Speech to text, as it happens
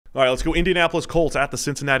All right, let's go Indianapolis Colts at the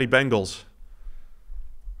Cincinnati Bengals.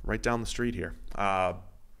 Right down the street here.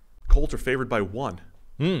 Colts are favored by 1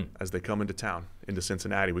 as they come into town, into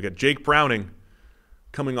Cincinnati. We got Jake Browning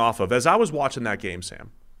coming off of, as I was watching that game,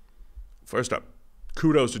 Sam, first up,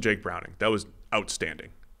 kudos to Jake Browning. That was outstanding.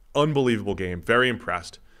 Unbelievable game. Very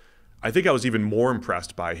impressed. I think I was even more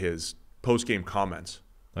impressed by his post-game comments.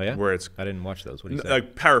 Oh, yeah? Where it's, I didn't watch those. What did he say?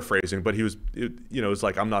 Like paraphrasing, but he was, it's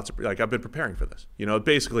like, I'm not surprised. Like, I've been preparing for this.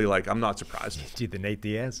 Basically, like, I'm not surprised. Gee, the Nate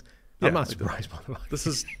Diaz? Yeah, I'm not surprised, by the way. This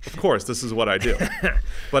is, of course, this is what I do.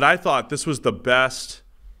 But I thought this was the best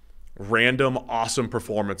random, awesome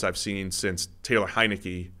performance I've seen since Taylor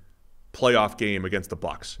Heineke playoff game against the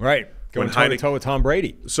Bucs. Right. Going toe-to-toe with Tom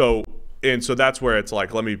Brady. So that's where it's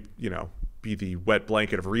like, let me, be the wet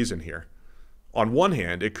blanket of reason here. On one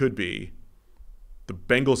hand, it could be the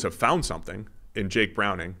Bengals have found something in Jake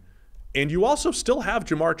Browning, and you also still have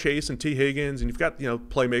Jamar Chase and T. Higgins, and you've got,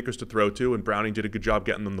 playmakers to throw to, and Browning did a good job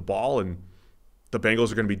getting them the ball, and the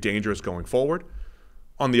Bengals are going to be dangerous going forward.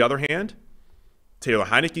 On the other hand, Taylor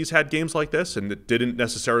Heineke's had games like this, and it didn't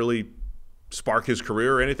necessarily spark his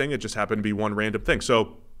career or anything. It just happened to be one random thing.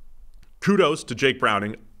 So kudos to Jake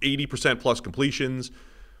Browning, 80% plus completions,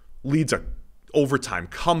 leads a overtime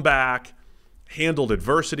comeback, handled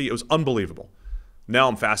adversity. It was unbelievable. Now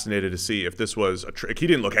I'm fascinated to see if this was a trick. He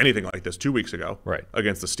didn't look anything like this 2 weeks ago, right,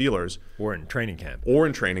 against the Steelers. Or in training camp.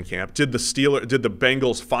 Did the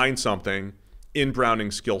Bengals find something in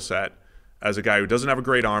Browning's skill set as a guy who doesn't have a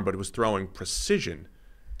great arm, but was throwing precision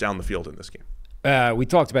down the field in this game? We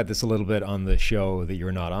talked about this a little bit on the show that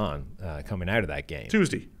you're not on coming out of that game.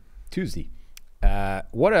 Tuesday.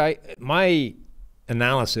 My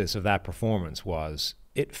analysis of that performance was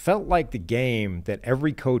it felt like the game that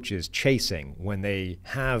every coach is chasing when they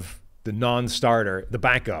have the non-starter, the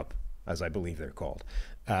backup, as I believe they're called,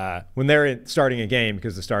 when they're starting a game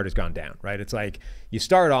because the starter's gone down, right? It's like you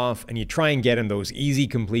start off and you try and get him those easy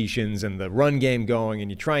completions and the run game going,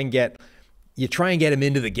 and you try and get him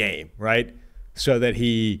into the game, right? So that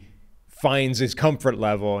he finds his comfort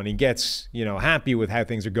level and he gets, happy with how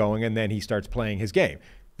things are going, and then he starts playing his game.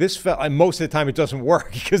 This felt like most of the time it doesn't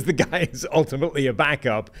work because the guy is ultimately a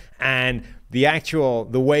backup, and the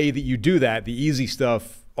way that you do that, the easy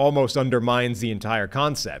stuff, almost undermines the entire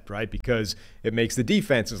concept, right? Because it makes the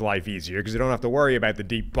defense's life easier because you don't have to worry about the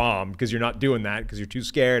deep bomb because you're not doing that because you're too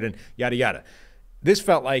scared and yada, yada. This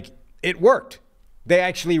felt like it worked. They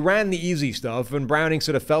actually ran the easy stuff, and Browning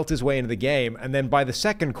sort of felt his way into the game. And then by the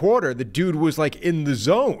second quarter, the dude was like in the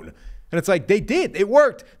zone. And it's like, they did. It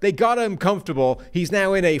worked. They got him comfortable. He's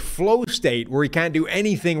now in a flow state where he can't do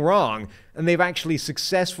anything wrong. And they've actually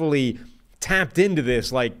successfully tapped into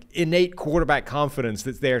this like innate quarterback confidence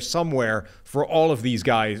that's there somewhere for all of these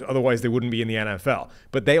guys. Otherwise, they wouldn't be in the NFL.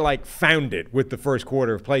 But they like found it with the first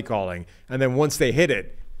quarter of play calling. And then once they hit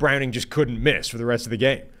it, Browning just couldn't miss for the rest of the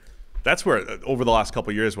game. That's where, over the last couple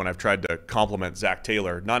of years, when I've tried to compliment Zach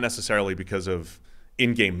Taylor, not necessarily because of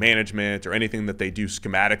in-game management or anything that they do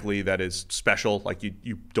schematically that is special, like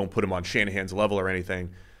you don't put him on Shanahan's level or anything.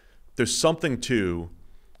 There's something to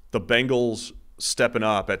the Bengals stepping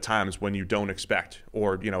up at times when you don't expect,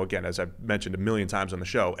 or, again, as I've mentioned a million times on the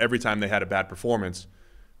show, every time they had a bad performance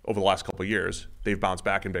over the last couple of years, they've bounced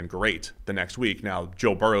back and been great the next week. Now,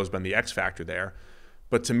 Joe Burrow's been the X factor there.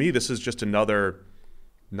 But to me, this is just another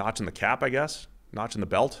notch in the cap, I guess, notch in the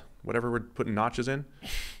belt, whatever we're putting notches in,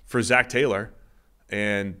 for Zach Taylor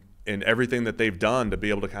and everything that they've done to be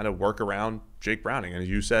able to kind of work around Jake Browning. And as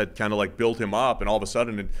you said, kind of like build him up, and all of a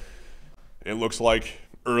sudden it looks like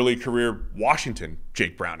early career Washington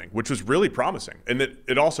Jake Browning, which was really promising. And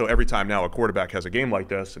it also, every time now a quarterback has a game like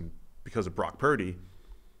this, and because of Brock Purdy,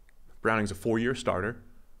 Browning's a 4-year starter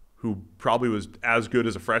who probably was as good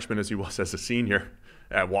as a freshman as he was as a senior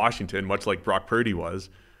at Washington, much like Brock Purdy was.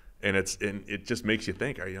 And it just makes you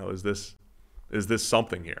think, is this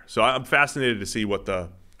something here? So I'm fascinated to see what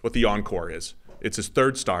the encore is. It's his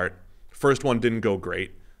third start. First one didn't go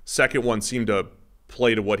great. Second one seemed to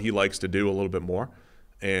play to what he likes to do a little bit more.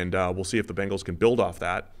 And we'll see if the Bengals can build off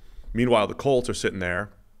that. Meanwhile, the Colts are sitting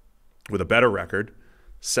there with a better record,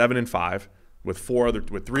 7-5, with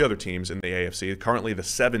three other teams in the AFC. Currently the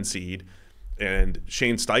 7 seed. And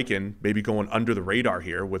Shane Steichen maybe going under the radar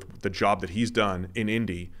here with the job that he's done in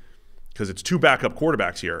Indy, because it's 2 backup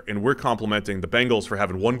quarterbacks here, and we're complimenting the Bengals for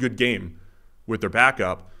having one good game with their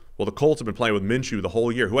backup. Well, the Colts have been playing with Minshew the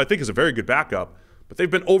whole year, who I think is a very good backup, but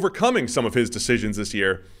they've been overcoming some of his decisions this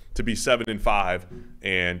year to be 7-5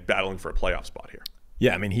 and battling for a playoff spot here.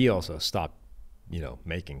 Yeah, I mean, he also stopped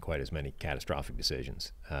making quite as many catastrophic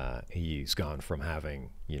decisions. He's gone from having,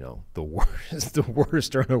 the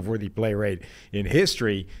worst turnover-worthy play rate in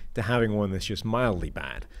history to having one that's just mildly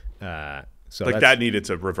bad. So that needed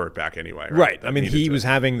to revert back anyway, right? I mean, he was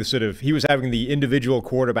having the individual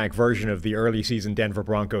quarterback version of the early season Denver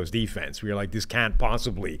Broncos defense. We were like, this can't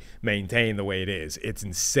possibly maintain the way it is. It's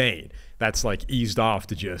insane. That's like eased off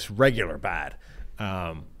to just regular bad.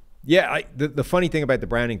 The funny thing about the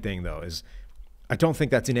Browning thing, though, is I don't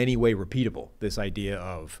think that's in any way repeatable, this idea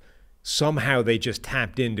of somehow they just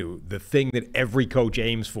tapped into the thing that every coach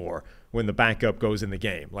aims for when the backup goes in the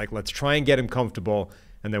game. Like, let's try and get him comfortable,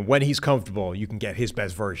 and then when he's comfortable, you can get his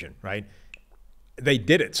best version, right? They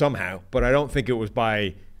did it somehow, but I don't think it was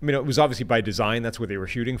it was obviously by design. That's what they were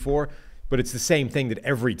shooting for. But it's the same thing that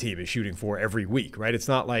every team is shooting for every week, right? It's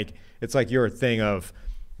not like your thing of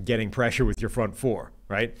getting pressure with your front four,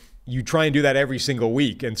 right? You try and do that every single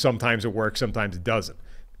week, and sometimes it works, sometimes it doesn't.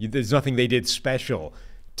 There's nothing they did special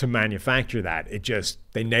to manufacture that.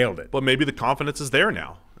 They nailed it. But maybe the confidence is there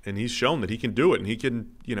now, and he's shown that he can do it, and he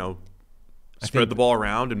can, spread the ball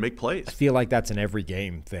around and make plays. I feel like that's an every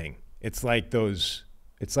game thing. It's like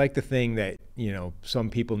the thing that, some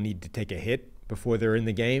people need to take a hit before they're in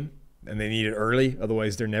the game, and they need it early,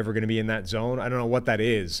 otherwise they're never going to be in that zone. I don't know what that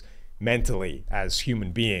is mentally as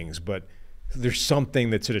human beings, but there's something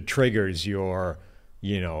that sort of triggers your,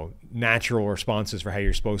 natural responses for how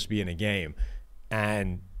you're supposed to be in a game.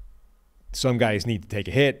 And some guys need to take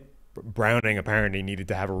a hit. Browning apparently needed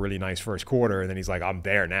to have a really nice first quarter, and then he's like, I'm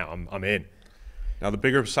there now. I'm in. Now, the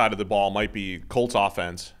bigger side of the ball might be Colts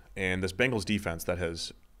offense and this Bengals defense that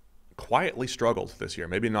has quietly struggled this year.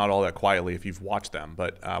 Maybe not all that quietly if you've watched them,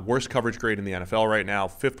 but worst coverage grade in the NFL right now,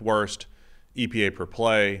 5th worst EPA per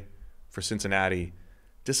play for Cincinnati.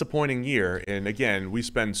 Disappointing year. And again, we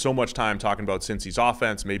spend so much time talking about Cincy's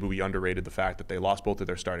offense. Maybe we underrated the fact that they lost both of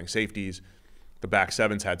their starting safeties. The back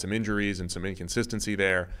sevens had some injuries and some inconsistency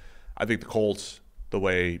there. I think the Colts, the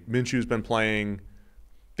way Minshew's been playing,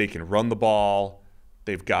 they can run the ball.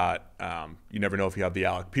 They've got, you never know if you have the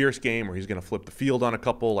Alec Pierce game where he's going to flip the field on a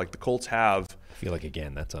couple like the Colts have. I feel like,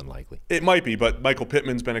 again, that's unlikely. It might be, but Michael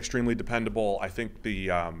Pittman's been extremely dependable. I think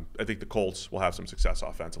the Colts will have some success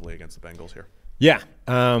offensively against the Bengals here. Yeah,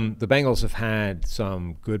 the Bengals have had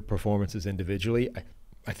some good performances individually.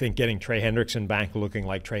 I think getting Trey Hendrickson back looking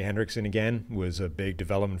like Trey Hendrickson again was a big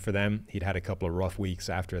development for them. He'd had a couple of rough weeks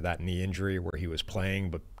after that knee injury where he was playing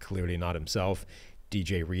but clearly not himself.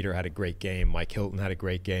 DJ Reader had a great game. Mike Hilton had a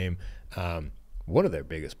great game. One of their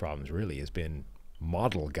biggest problems really has been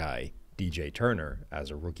model guy DJ Turner as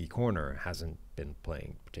a rookie corner hasn't been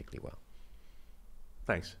playing particularly well.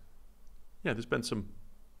 Thanks. Yeah, there's been some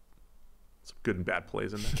good and bad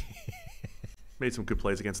plays in there. Made some good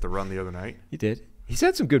plays against the run the other night. He did. He's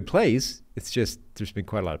had some good plays. It's just there's been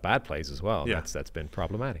quite a lot of bad plays as well. Yeah. That's been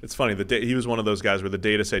problematic. It's funny. He was one of those guys where the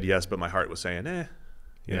data said yes, but my heart was saying,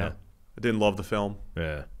 you know. I didn't love the film,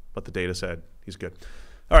 but the data said he's good.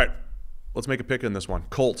 All right, let's make a pick in this one.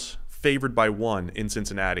 Colts favored by 1 in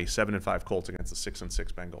Cincinnati. 7-5 Colts against the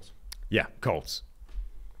 6-6 Bengals. Yeah, Colts.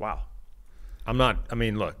 Wow.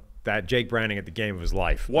 Look, that Jake Browning at the game of his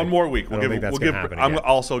life. One more week. I'm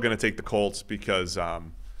also going to take the Colts because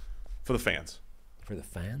for the fans. For the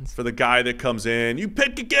fans? For the guy that comes in, you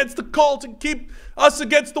pick against the Colts and keep us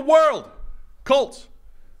against the world. Colts.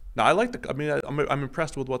 No, I'm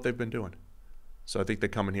impressed with what they've been doing. So I think they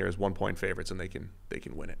come in here as 1-point favorites and they can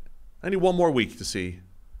win it. I need one more week to see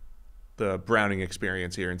the Browning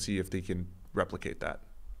experience here and see if they can replicate that.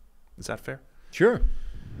 Is that fair? Sure.